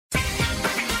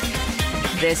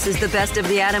This is the Best of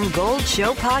the Adam Gold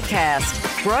Show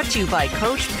podcast, brought to you by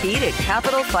Coach Pete at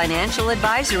Capital Financial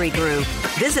Advisory Group.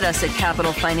 Visit us at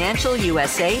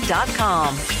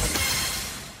capitalfinancialusa.com.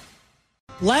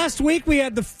 Last week, we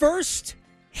had the first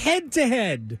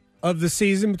head-to-head of the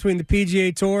season between the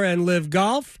PGA Tour and LIV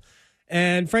Golf.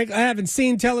 And, Frank, I haven't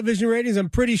seen television ratings. I'm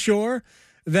pretty sure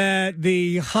that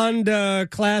the Honda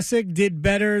Classic did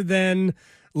better than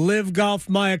LIV Golf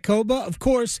Mayakoba. Of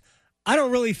course, I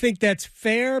don't really think that's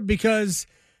fair because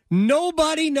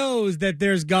nobody knows that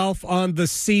there's golf on the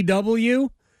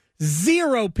CW.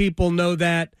 Zero people know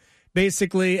that.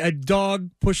 Basically, a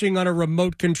dog pushing on a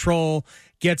remote control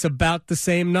gets about the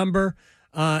same number.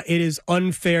 It is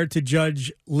unfair to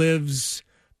judge LIV's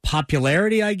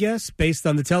popularity, I guess, based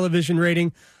on the television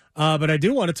rating. But I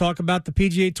do want to talk about the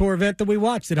PGA Tour event that we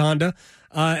watched at Honda,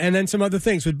 and then some other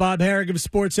things with Bob Harrig of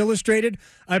Sports Illustrated.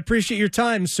 I appreciate your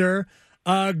time, sir.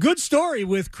 Good story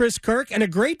with Chris Kirk and a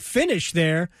great finish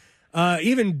there,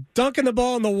 even dunking the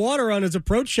ball in the water on his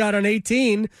approach shot on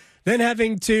 18, then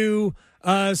having to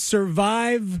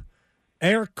survive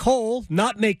Eric Cole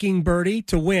not making birdie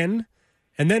to win,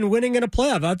 and then winning in a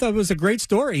playoff. I thought it was a great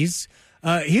story. He's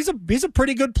a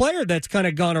pretty good player that's kind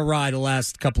of gone awry the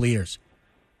last couple of years.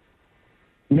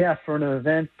 Yeah, for an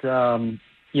event,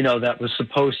 that was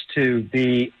supposed to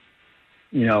be,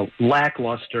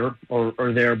 lackluster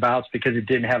or thereabouts because it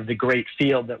didn't have the great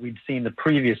field that we'd seen the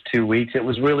previous 2 weeks. It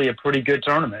was really a pretty good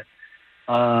tournament.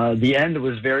 The end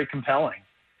was very compelling.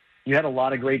 You had a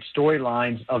lot of great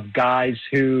storylines of guys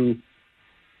who,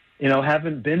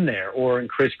 haven't been there, or in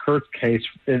Chris Kirk's case,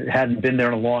 it hadn't been there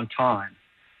in a long time.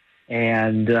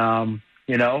 And, it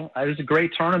was a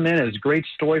great tournament. It was a great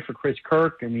story for Chris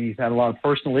Kirk. I mean, he's had a lot of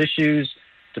personal issues,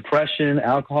 depression,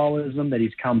 alcoholism that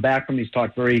he's come back from. He's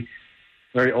talked very,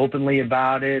 very openly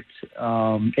about it.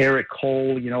 Eric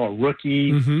Cole, a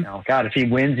rookie. Mm-hmm. God, if he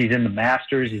wins, he's in the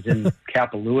Masters. He's in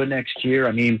Kapalua next year.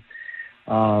 I mean,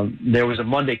 there was a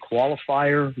Monday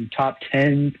qualifier, top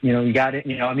 10. You got it.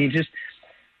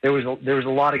 There was a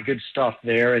lot of good stuff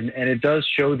there, and it does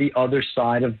show the other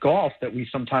side of golf that we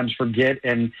sometimes forget.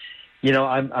 And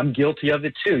I'm guilty of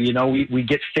it too. We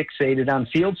get fixated on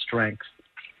field strength,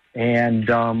 and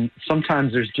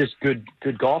sometimes there's just good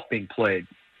golf being played.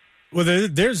 Well,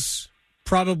 there's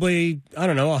probably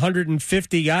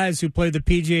 150 guys who play the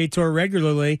PGA Tour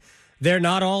regularly. They're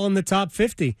not all in the top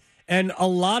 50, and a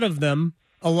lot of that,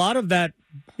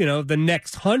 the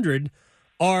next 100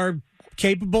 are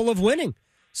capable of winning.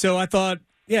 So I thought,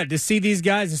 to see these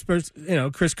guys,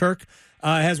 Chris Kirk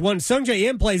has won. Sungjae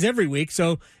Im plays every week,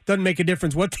 so it doesn't make a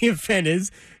difference what the event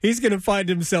is. He's going to find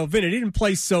himself in it. He didn't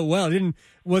play so well.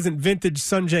 Wasn't vintage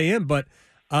Sungjae Im, but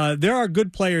there are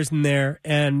good players in there,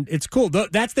 and it's cool.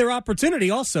 That's their opportunity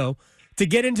also to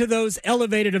get into those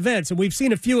elevated events, and we've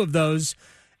seen a few of those,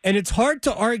 and it's hard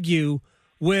to argue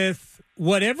with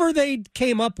whatever they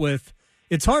came up with.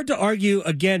 It's hard to argue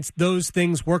against those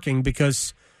things working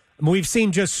because we've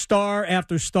seen just star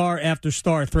after star after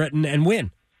star threaten and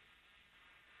win.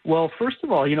 Well, first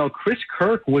of all, Chris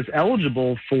Kirk was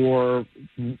eligible for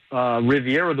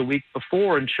Riviera the week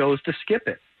before and chose to skip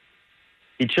it.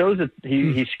 He chose it.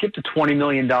 He skipped a $20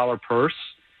 million purse.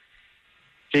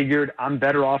 Figured I'm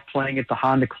better off playing at the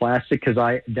Honda Classic because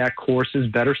that course is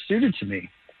better suited to me.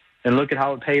 And look at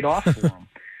how it paid off for him.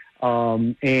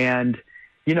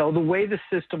 The way the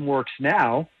system works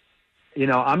now,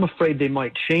 I'm afraid they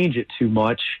might change it too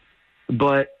much.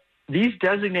 But these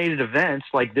designated events,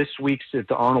 like this week's at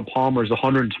the Arnold Palmer, is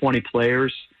 120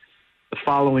 players. The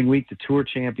following week, the Tour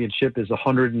Championship is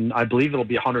 100, and I believe it'll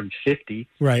be 150.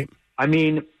 Right. I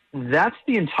mean, that's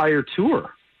the entire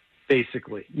tour,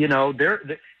 basically.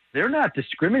 They're not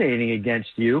discriminating against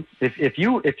you. If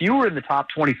you were in the top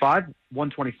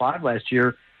 125 last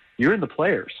year, you're in the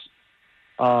players.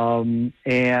 The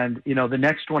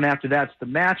next one after that's the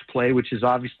match play, which is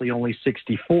obviously only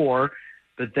 64.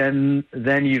 But then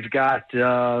you've got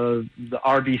the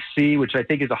RBC, which I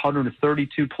think is a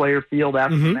 132-player field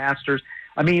after the Masters.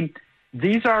 I mean,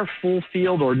 these are full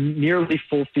field or nearly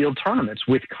full field tournaments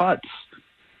with cuts.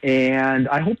 And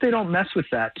I hope they don't mess with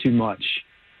that too much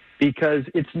because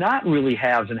it's not really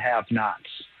haves and have-nots.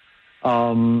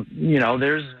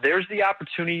 There's the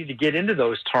opportunity to get into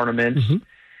those tournaments. Mm-hmm.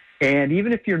 And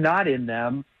even if you're not in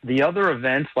them, the other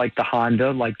events like the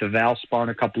Honda, like the Valspar in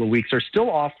a couple of weeks, are still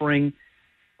offering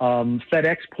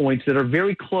FedEx points that are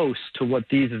very close to what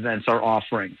these events are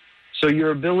offering. So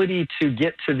your ability to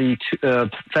get to the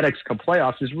FedEx Cup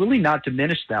playoffs is really not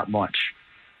diminished that much.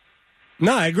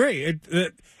 No, I agree.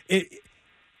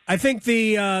 I think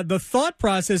the thought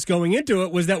process going into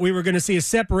it was that we were going to see a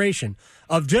separation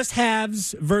of just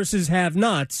haves versus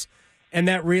have-nots, and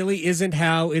that really isn't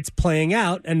how it's playing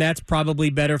out, and that's probably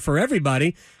better for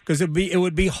everybody because it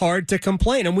would be hard to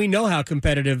complain, and we know how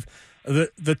competitive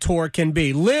the tour can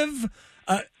be. Liv,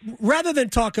 rather than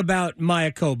talk about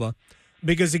Mayakoba,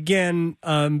 because again,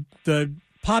 the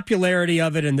popularity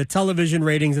of it and the television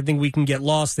ratings, I think we can get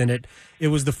lost in it. It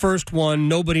was the first one.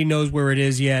 Nobody knows where it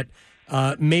is yet.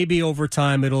 Maybe over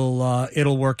time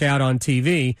it'll work out on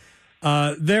TV.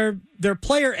 Their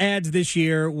player ads this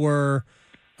year were,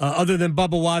 other than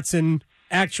Bubba Watson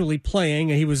actually playing,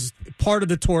 he was part of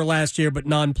the tour last year but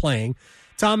non-playing,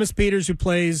 Thomas Pieters, who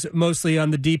plays mostly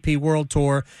on the DP World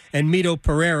Tour, and Mito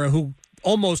Pereira, who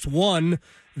almost won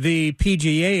the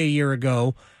PGA a year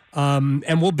ago,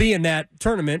 and will be in that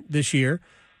tournament this year.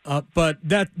 But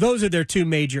those are their two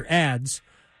major ads.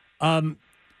 Have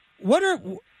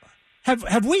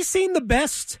we seen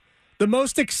the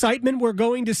most excitement we're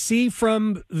going to see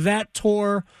from that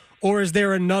tour, or is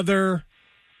there another,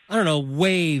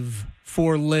 wave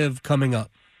for Liv coming up?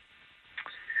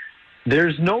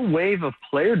 There's no wave of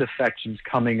player defections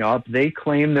coming up. They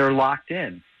claim they're locked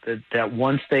in, that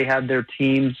once they had their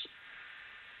teams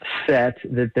set,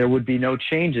 that there would be no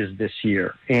changes this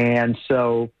year. And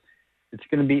so it's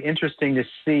going to be interesting to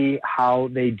see how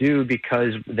they do,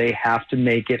 because they have to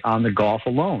make it on the golf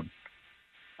alone.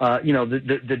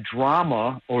 The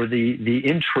drama or the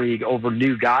intrigue over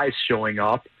new guys showing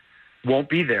up won't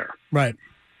be there. Right.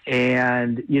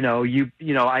 And, you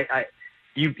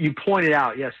pointed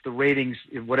out, yes, the ratings,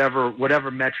 whatever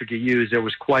metric you use, there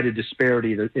was quite a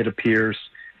disparity, it appears.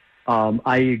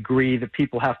 I agree that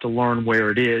people have to learn where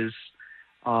it is.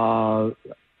 Although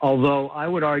I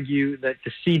would argue that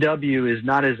the CW is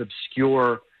not as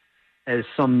obscure as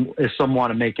some want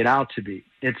to make it out to be.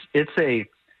 It's a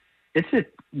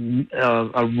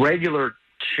regular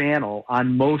channel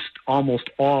on almost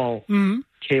all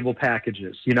cable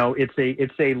packages.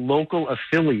 It's a local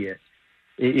affiliate.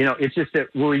 It's just that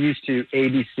we're used to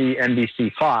ABC,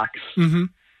 NBC, Fox,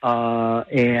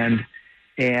 and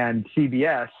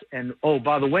CBS. And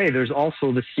by the way, there's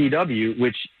also the CW,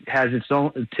 which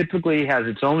typically has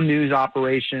its own news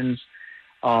operations.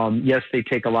 Yes, they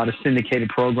take a lot of syndicated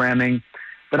programming,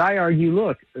 but I argue,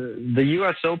 look, the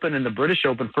U.S. Open and the British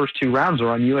Open first two rounds are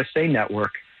on USA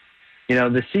Network.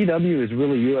 The CW is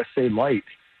really USA Light.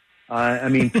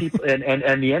 People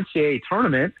and the NCAA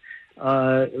tournament,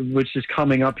 which is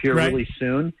coming up here really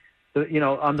soon.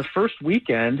 On the first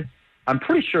weekend, I'm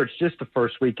pretty sure it's just the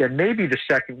first weekend, maybe the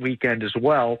second weekend as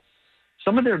well.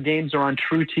 Some of their games are on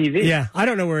True TV. Yeah, I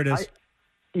don't know where it is.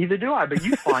 Either do I, but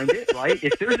you find it, right?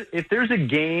 If there's a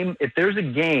game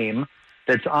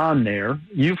that's on there,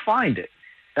 you find it.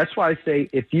 That's why I say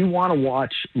if you want to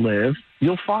watch Liv,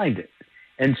 you'll find it.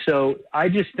 And so I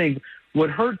just think what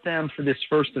hurt them for this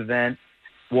first event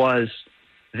was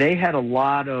they had a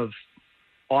lot of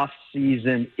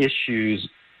off-season issues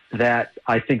that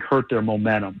I think hurt their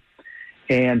momentum.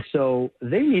 And so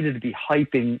they needed to be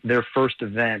hyping their first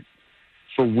event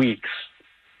for weeks.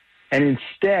 And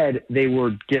instead, they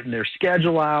were getting their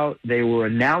schedule out. They were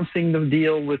announcing the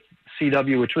deal with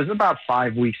CW, which was about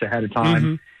 5 weeks ahead of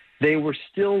time. They were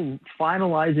still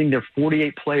finalizing their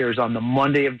 48 players on the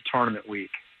Monday of the tournament week.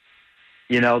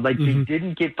 They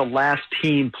didn't get the last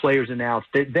team players announced.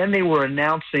 Then they were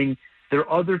announcing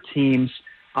their other teams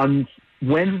on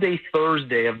Wednesday,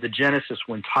 Thursday of the Genesis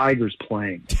when Tiger's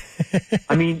playing.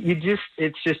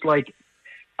 It's just like,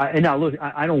 and now look,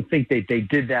 I don't think they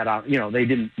did that out. They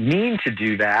didn't mean to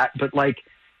do that, but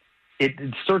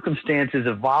circumstances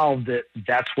evolved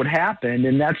that's what happened.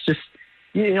 And that's just,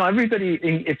 everybody,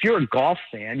 if you're a golf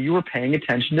fan, you were paying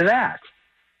attention to that,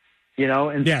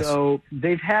 and yes. So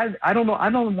they've had, I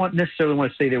don't necessarily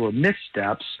want to say they were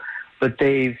missteps, but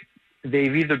they've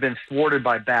either been thwarted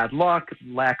by bad luck,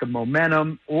 lack of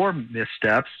momentum, or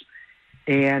missteps.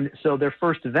 And so their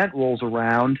first event rolls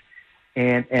around,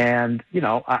 and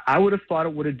I would have thought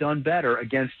it would have done better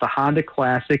against the Honda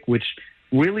Classic, which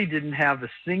really didn't have a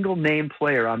single name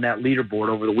player on that leaderboard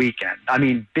over the weekend.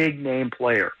 Big name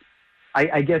player.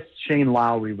 I guess Shane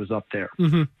Lowry was up there.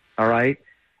 All right.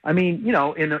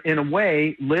 In a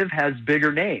way, Liv has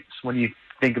bigger names when you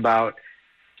think about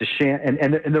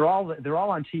and they're all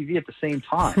on TV at the same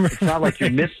time. It's not like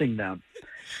you're missing them.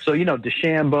 So,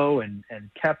 DeChambeau and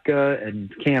Koepka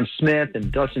and Cam Smith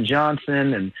and Dustin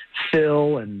Johnson and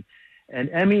Phil and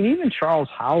even Charles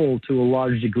Howell to a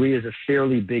large degree is a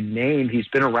fairly big name. He's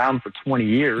been around for 20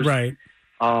 years. Right.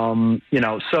 In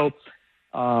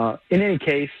any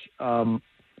case,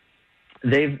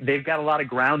 they've got a lot of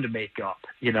ground to make up,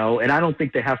 and I don't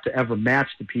think they have to ever match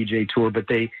the PGA Tour, but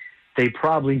they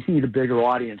probably need a bigger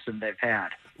audience than they've had.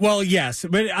 Well, yes,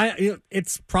 but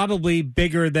it's probably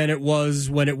bigger than it was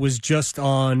when it was just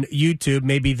on YouTube.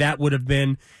 Maybe that would have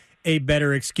been a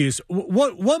better excuse.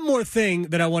 One more thing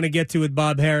that I want to get to with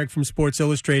Bob Herrick from Sports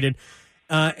Illustrated,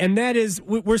 and that is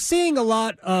we're seeing a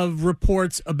lot of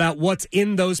reports about what's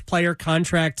in those player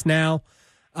contracts now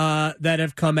that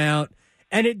have come out.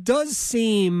 And it does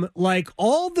seem like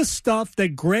all the stuff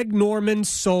that Greg Norman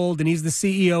sold, and he's the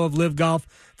CEO of Live Golf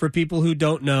for people who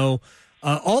don't know,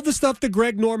 all the stuff that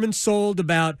Greg Norman sold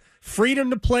about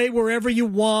freedom to play wherever you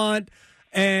want,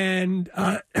 and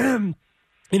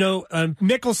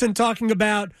Mickelson talking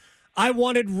about I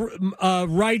wanted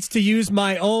rights to use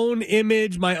my own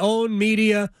image, my own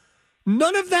media.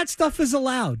 None of that stuff is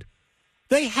allowed.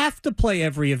 They have to play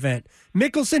every event.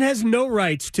 Mickelson has no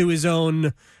rights to his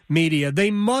own media. They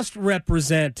must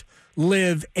represent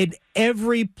Live in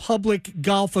every public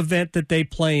golf event that they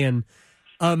play in.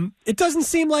 It doesn't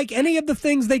seem like any of the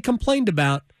things they complained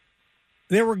about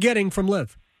they were getting from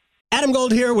Live. Adam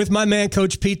Gold here with my man,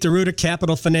 Coach Pete D'Arruda,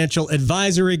 Capital Financial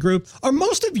Advisory Group. Are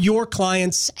most of your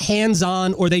clients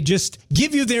hands-on, or they just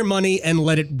give you their money and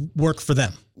let it work for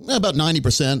them? About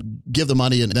 90% give the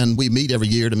money, and then we meet every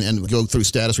year and go through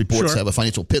status reports, have a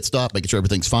financial pit stop, making sure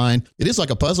everything's fine. It is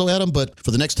like a puzzle, Adam, but for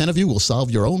the next 10 of you, we'll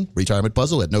solve your own retirement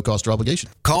puzzle at no cost or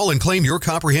obligation. Call and claim your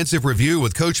comprehensive review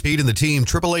with Coach Pete and the team,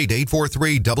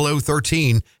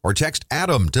 888-843-0013, or text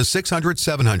ADAM to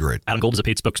 600-700. Adam Gold is a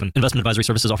paid spokesman. Investment advisory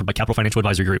services offered by Capital Financial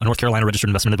Advisory Group, a North Carolina registered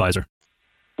investment advisor.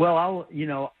 Well,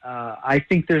 I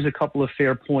think there's a couple of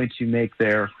fair points you make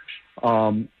there.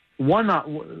 A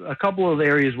couple of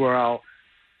areas where I'm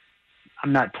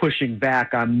not pushing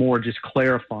back. I'm more just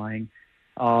clarifying.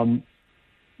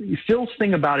 Phil's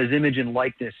thing about his image and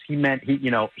likeness, he meant he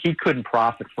couldn't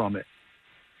profit from it,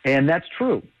 and that's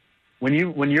true. When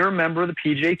you're a member of the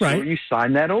PGA Tour, right, you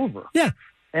sign that over. Yeah.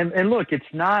 And look, it's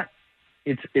not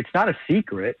a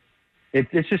secret.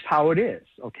 It's just how it is.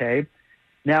 Okay.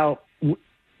 Now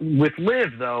with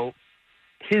Liv though,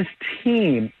 his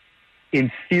team,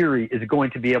 in theory, is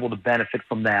going to be able to benefit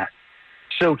from that.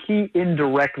 So he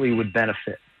indirectly would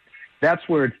benefit. That's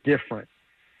where it's different.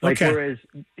 Whereas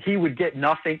he would get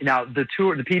nothing. Now, the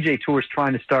PGA Tour is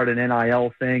trying to start an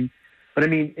NIL thing. But, I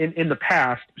mean, in the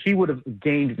past, he would have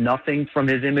gained nothing from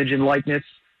his image and likeness.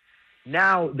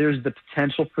 Now there's the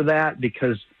potential for that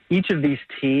because each of these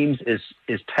teams is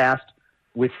tasked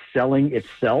with selling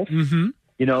itself. Mm-hmm.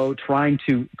 Trying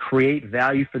to create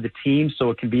value for the team so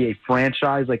it can be a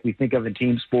franchise like we think of in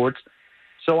team sports.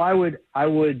 So I would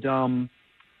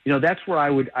that's where I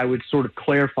would sort of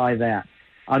clarify that.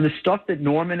 On the stuff that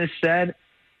Norman has said,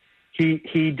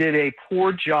 he did a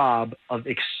poor job of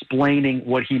explaining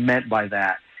what he meant by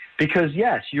that. Because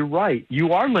yes, you're right.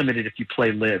 You are limited if you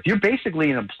play Live. You're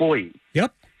basically an employee.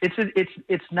 Yep.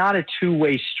 It's not a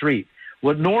two-way street.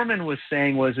 What Norman was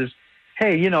saying was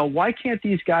hey, why can't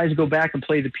these guys go back and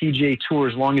play the PGA Tour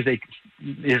as long as they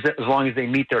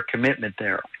meet their commitment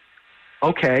there?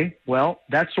 Okay, well,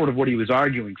 that's sort of what he was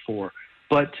arguing for.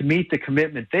 But to meet the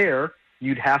commitment there,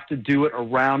 you'd have to do it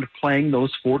around playing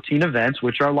those 14 events,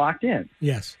 which are locked in.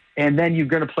 Yes. And then you're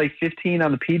going to play 15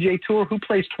 on the PGA Tour. Who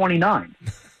plays 29?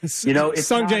 It's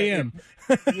Sungjae Im.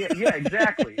 Yeah,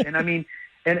 exactly. And I mean,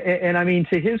 and I mean,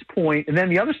 to his point, and then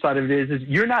the other side of it is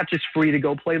you're not just free to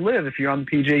go play Live if you're on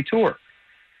the PGA Tour.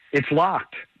 It's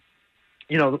locked.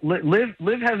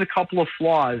 Live has a couple of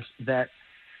flaws that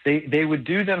they would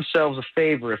do themselves a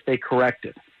favor if they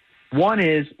corrected. One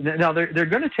is, now they're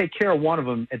going to take care of one of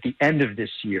them at the end of this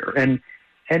year. And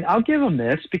I'll give them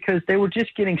this because they were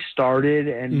just getting started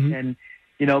and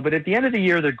but at the end of the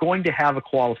year, they're going to have a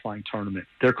qualifying tournament.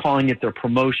 They're calling it their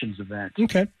promotions event.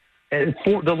 Okay. And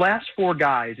the last four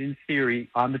guys, in theory,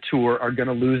 on the tour are going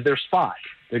to lose their spot.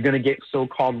 They're going to get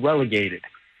so-called relegated.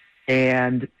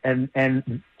 And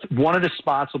one of the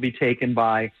spots will be taken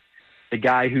by the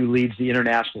guy who leads the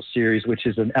International Series, which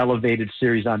is an elevated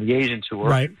series on the Asian Tour.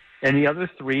 Right. And the other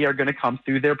three are going to come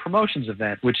through their promotions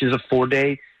event, which is a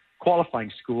 4-day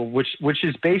qualifying school, which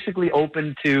is basically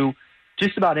open to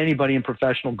just about anybody in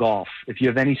professional golf, if you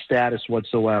have any status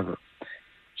whatsoever.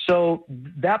 So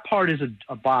that part is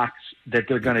a box that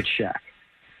they're going to check.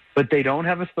 But they don't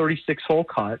have a 36-hole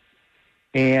cut.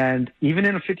 And even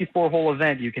in a 54-hole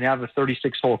event, you can have a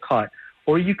 36-hole cut.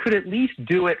 Or you could at least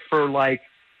do it for,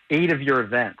 8 of your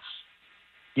events.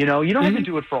 You don't have to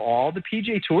do it for all. The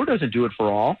PGA Tour doesn't do it for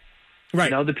all.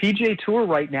 Right. The PGA Tour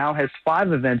right now has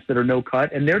 5 events that are no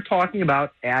cut, and they're talking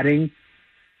about adding,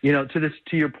 to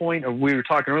your point of we were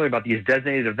talking earlier about these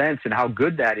designated events and how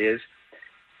good that is.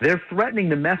 They're threatening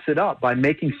to mess it up by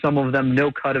making some of them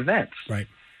no cut events. Right.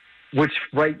 Which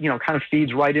kind of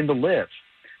feeds right into Live.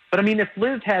 But I mean, if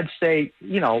Liv had, say,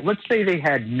 let's say they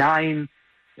had 9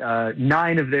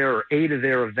 of their or 8 of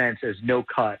their events as no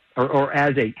cut or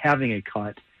as having a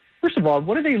cut. First of all,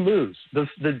 what do they lose?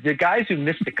 The guys who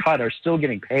missed the cut are still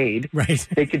getting paid. Right.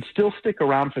 They could still stick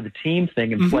around for the team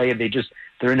thing and play.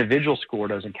 Their individual score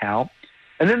doesn't count.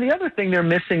 And then the other thing they're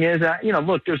missing is,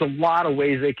 look, there's a lot of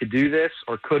ways they could do this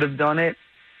or could have done it,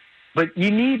 but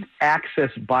you need access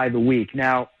by the week.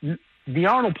 Now, the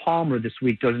Arnold Palmer this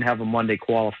week doesn't have a Monday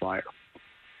qualifier,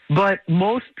 but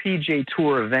most PGA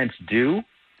Tour events do.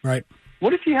 Right.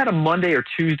 What if you had a Monday or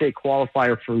Tuesday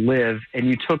qualifier for Liv and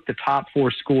you took the top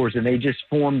 4 scores and they just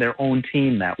formed their own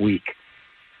team that week?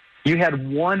 You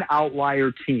had one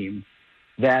outlier team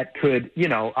that could,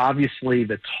 obviously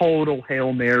the total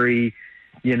Hail Mary,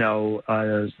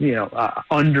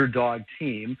 underdog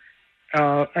team.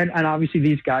 And obviously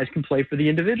these guys can play for the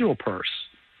individual purse.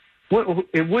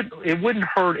 It wouldn't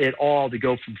hurt at all to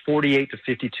go from 48 to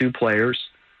 52 players.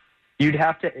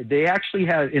 They actually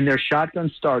have, in their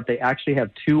shotgun start, they actually have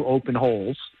 2 open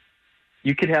holes.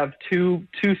 You could have 2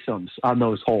 twosomes on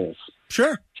those holes.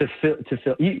 Sure. To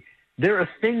fill. There are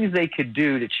things they could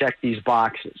do to check these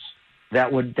boxes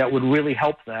that would really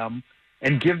help them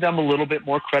and give them a little bit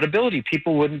more credibility.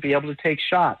 People wouldn't be able to take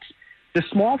shots. The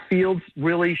small fields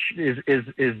really is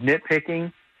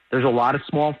nitpicking. There's a lot of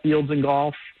small fields in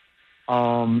golf.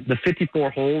 The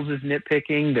 54 holes is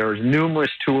nitpicking. There's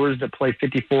numerous tours that play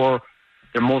 54.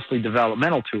 They're mostly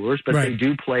developmental tours, but They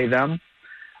do play them.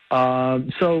 But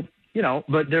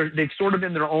they've sort of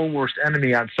been their own worst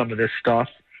enemy on some of this stuff.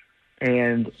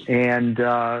 And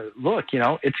look,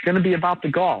 it's going to be about the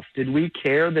golf. Did we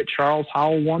care that Charles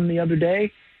Howell won the other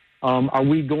day? Are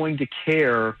we going to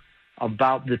care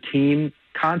about the team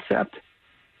concept?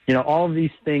 All of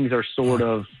these things are sort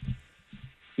of,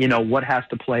 what has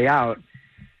to play out.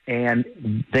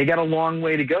 And they got a long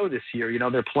way to go this year.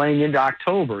 They're playing into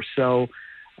October. So,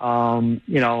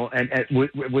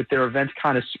 with their events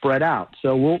kind of spread out.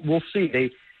 So we'll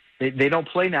see. They don't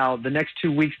play now. The next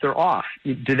 2 weeks they're off.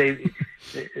 They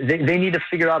need to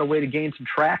figure out a way to gain some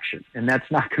traction, and that's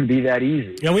not going to be that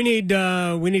easy. Yeah,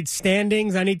 we need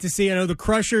standings. I need to see. I know the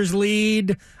Crushers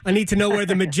lead. I need to know where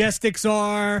the Majestics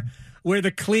are, where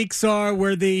the Cliques are,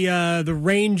 where the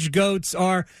Range Goats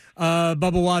are.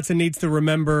 Bubba Watson needs to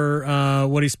remember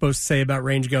what he's supposed to say about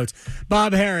Range Goats.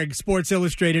 Bob Harig, Sports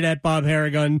Illustrated, at Bob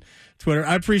Harig on Twitter.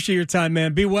 I appreciate your time,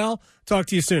 man. Be well. Talk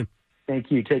to you soon. Thank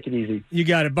you. Take it easy. You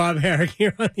got it. Bob Harig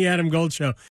here on the Adam Gold Show.